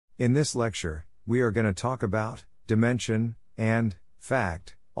In this lecture, we are going to talk about dimension and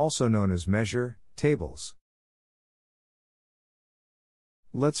fact, also known as measure tables.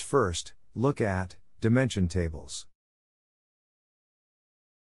 Let's first look at dimension tables.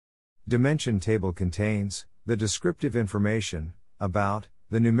 Dimension table contains the descriptive information about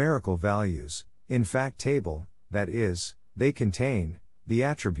the numerical values in fact table, that is, they contain the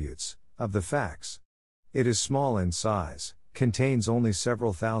attributes of the facts. It is small in size, contains only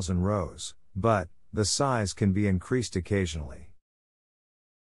several thousand rows, but the size can be increased occasionally.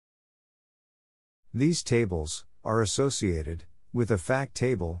 These tables are associated with a fact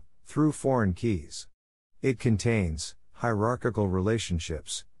table through foreign keys. It contains hierarchical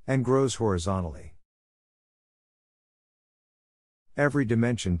relationships and grows horizontally. Every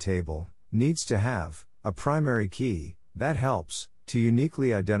dimension table needs to have a primary key that helps to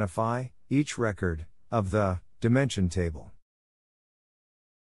uniquely identify each record of the dimension table.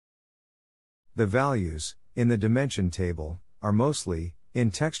 The values in the dimension table are mostly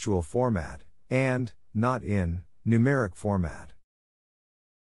in textual format and not in numeric format.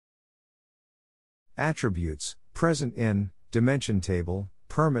 Attributes present in dimension table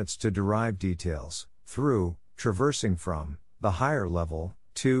permits to derive details through traversing from the higher level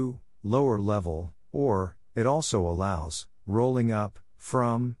to lower level, or it also allows rolling up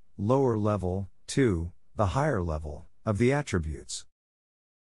from lower level to the higher level of the attributes.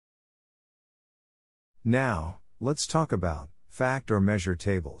 Now, let's talk about fact or measure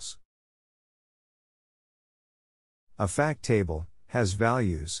tables. A fact table has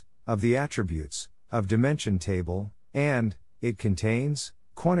values of the attributes of dimension table, and it contains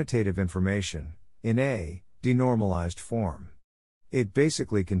quantitative information in a denormalized form. It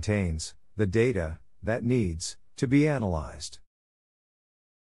basically contains the data that needs to be analyzed.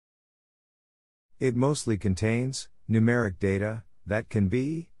 It mostly contains numeric data that can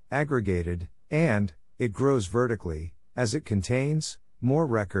be aggregated, and it grows vertically as it contains more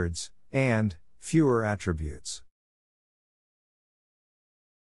records and fewer attributes.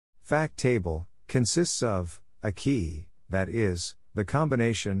 Fact table consists of a key, that is, the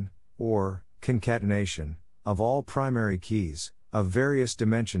combination or concatenation of all primary keys of various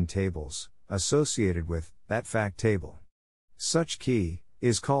dimension tables associated with that fact table. Such key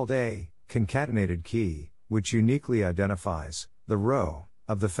is called a concatenated key, which uniquely identifies the row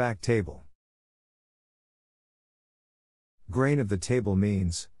of the fact table. Grain of the table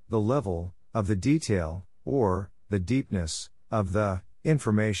means the level of the detail or the deepness of the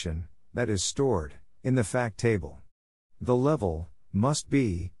information that is stored in the fact table. The level must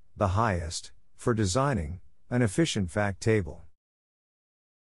be the highest for designing an efficient fact table.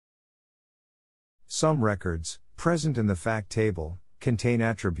 Some records present in the fact table contain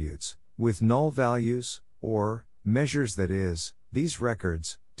attributes with null values or measures, that is, these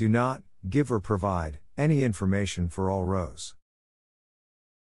records do not give or provide any information for all rows.